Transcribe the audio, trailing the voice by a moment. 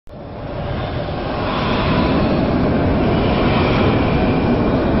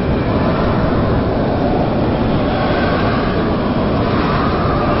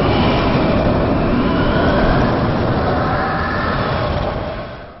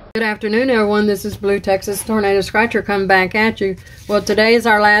Good afternoon, everyone. This is Blue Texas Tornado Scratcher coming back at you. Well, today is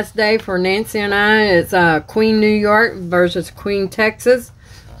our last day for Nancy and I. It's Queen New York versus Queen Texas.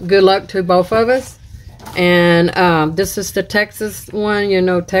 Good luck to both of us. And this is the Texas one. You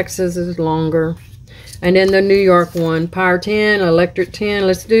know, Texas is longer. And then the New York one. Power 10, electric 10.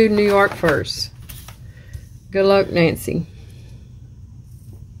 Let's do New York first. Good luck, Nancy.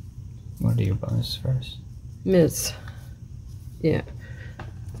 What do your bonus first? Miss. Yeah.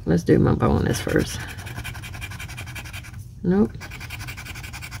 Let's do my bonus first. Nope.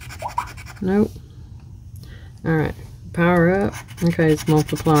 Nope. Alright. Power up. Okay, it's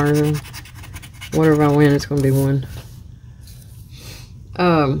multiplier then. Whatever I win, it's going to be 1.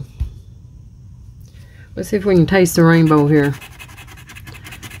 Let's see if we can taste the rainbow here.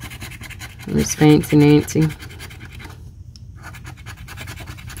 Miss Fancy Nancy.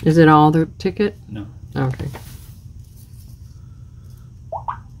 Is it all the ticket? No. Okay.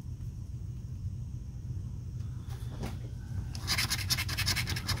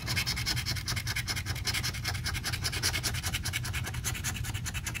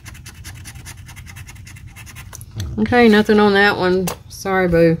 Okay, nothing on that one. Sorry,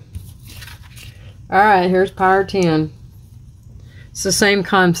 boo. Alright, here's Power 10. It's the same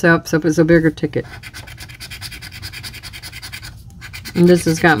concept, except it's a bigger ticket. And this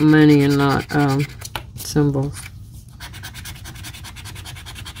has got money and not symbols.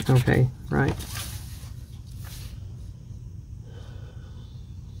 Okay, right.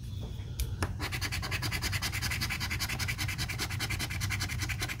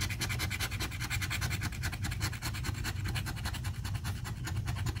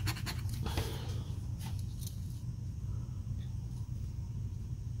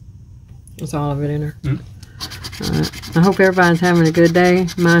 Is all of it in there? Alright. I hope everybody's having a good day.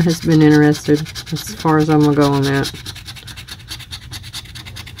 Mine has been interested as far as I'm going to go on that.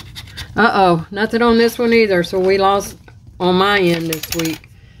 Uh-oh. Nothing on this one either, so we lost on my end this week.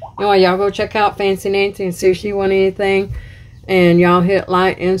 Anyway, y'all go check out Fancy Nancy and see if she won anything. And y'all hit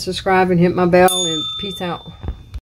like and subscribe and hit my bell and peace out.